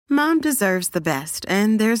Mom deserves the best,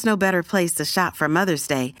 and there's no better place to shop for Mother's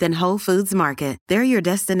Day than Whole Foods Market. They're your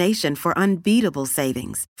destination for unbeatable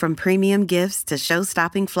savings, from premium gifts to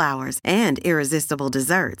show-stopping flowers and irresistible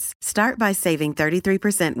desserts. Start by saving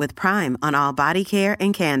 33% with Prime on all body care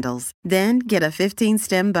and candles. Then get a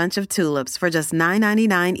 15-stem bunch of tulips for just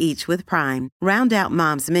 $9.99 each with Prime. Round out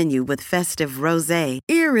Mom's menu with festive rosé,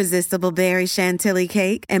 irresistible berry chantilly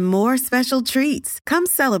cake, and more special treats. Come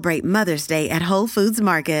celebrate Mother's Day at Whole Foods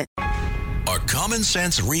Market. A common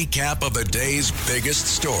sense recap of the day's biggest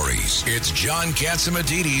stories. It's John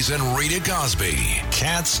Catsimatidis and Rita Cosby.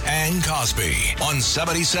 Katz and Cosby on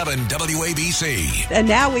 77 WABC. And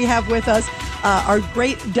now we have with us our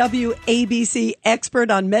great WABC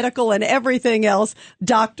expert on medical and everything else,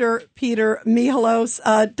 Dr. Peter Michalos.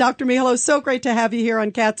 Dr. Michalos, so great to have you here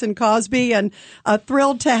on Katz and Cosby, and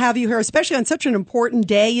thrilled to have you here, especially on such an important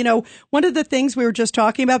day. You know, one of the things we were just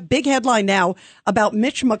talking about, big headline now about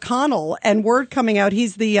Mitch McConnell, and word coming out,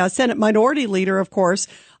 he's the Senate Minority Leader, of course,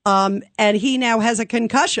 and he now has a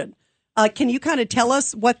concussion. Can you kind of tell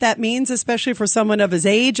us what that means, especially for someone of his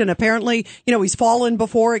age? And apparently, you know, he's fallen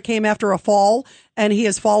before. It came after a fall, and he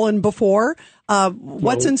has fallen before.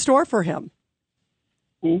 What's in store for him?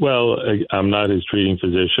 Well, I'm not his treating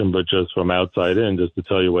physician, but just from outside in, just to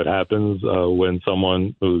tell you what happens when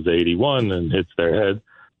someone who's 81 and hits their head,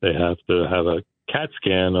 they have to have a CAT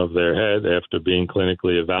scan of their head after being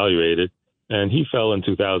clinically evaluated. And he fell in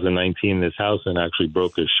 2019 in this house and actually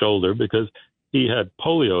broke his shoulder because he had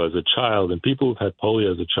polio as a child. And people who've had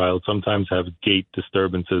polio as a child sometimes have gait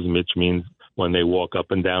disturbances, which means when they walk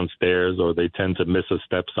up and down stairs, or they tend to miss a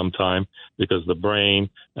step sometime because the brain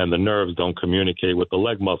and the nerves don't communicate with the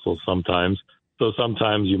leg muscles sometimes. So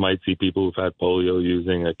sometimes you might see people who've had polio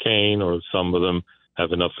using a cane, or some of them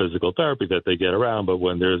have enough physical therapy that they get around. But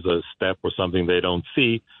when there's a step or something they don't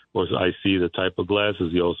see, or I see the type of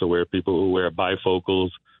glasses you also wear, people who wear bifocals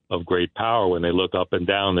of great power, when they look up and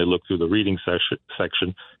down, they look through the reading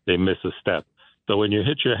section, they miss a step. So when you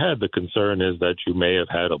hit your head, the concern is that you may have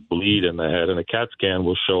had a bleed in the head, and a CAT scan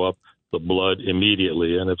will show up the blood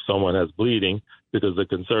immediately. And if someone has bleeding, because the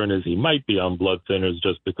concern is he might be on blood thinners,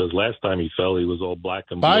 just because last time he fell, he was all black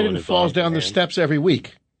and blue. Biden falls down the steps every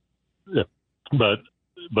week. Yeah.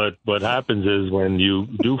 But what happens is when you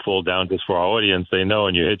do fall down, just for our audience, they know,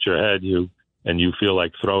 and you hit your head, and you feel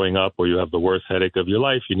like throwing up, or you have the worst headache of your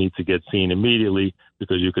life, you need to get seen immediately,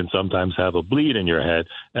 because you can sometimes have a bleed in your head.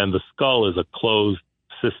 And the skull is a closed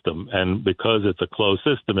system. And because it's a closed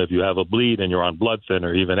system, if you have a bleed and you're on blood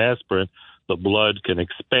thinner, even aspirin, the blood can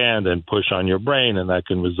expand and push on your brain, and that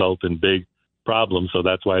can result in big problems. So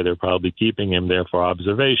that's why they're probably keeping him there for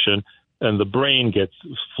observation. And the brain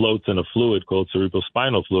floats in a fluid called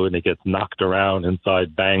cerebrospinal fluid, and it gets knocked around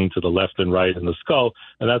inside, banged to the left and right in the skull.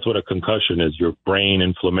 And that's what a concussion is, your brain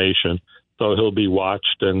inflammation. So he'll be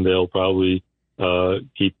watched, and they'll probably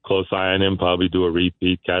keep close eye on him, probably do a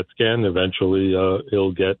repeat CAT scan. Eventually,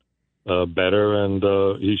 he'll get better, and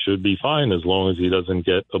he should be fine as long as he doesn't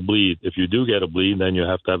get a bleed. If you do get a bleed, then you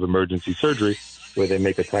have to have emergency surgery where they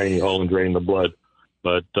make a tiny hole and drain the blood.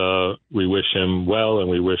 But we wish him well, and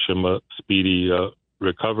we wish him a speedy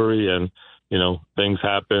recovery. And, you know, things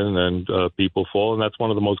happen, and people fall. And that's one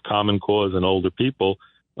of the most common cause in older people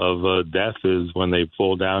of death, is when they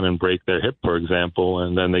fall down and break their hip, for example,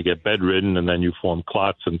 and then they get bedridden, and then you form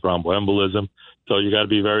clots and thromboembolism. So you got to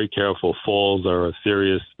be very careful. Falls are a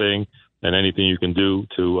serious thing, and anything you can do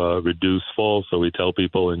to reduce falls. So we tell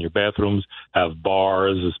people in your bathrooms, have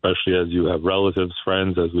bars, especially as you have relatives,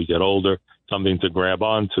 friends, as we get older, something to grab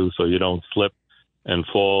onto so you don't slip and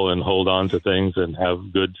fall and hold on to things, and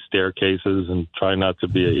have good staircases, and try not to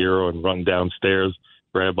be a hero and run downstairs,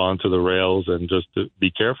 grab onto the rails, and just to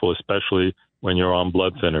be careful, especially when you're on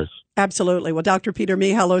blood thinners. Absolutely. Well, Dr. Peter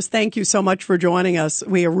Michalos, thank you so much for joining us.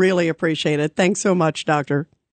 We really appreciate it. Thanks so much, Doctor.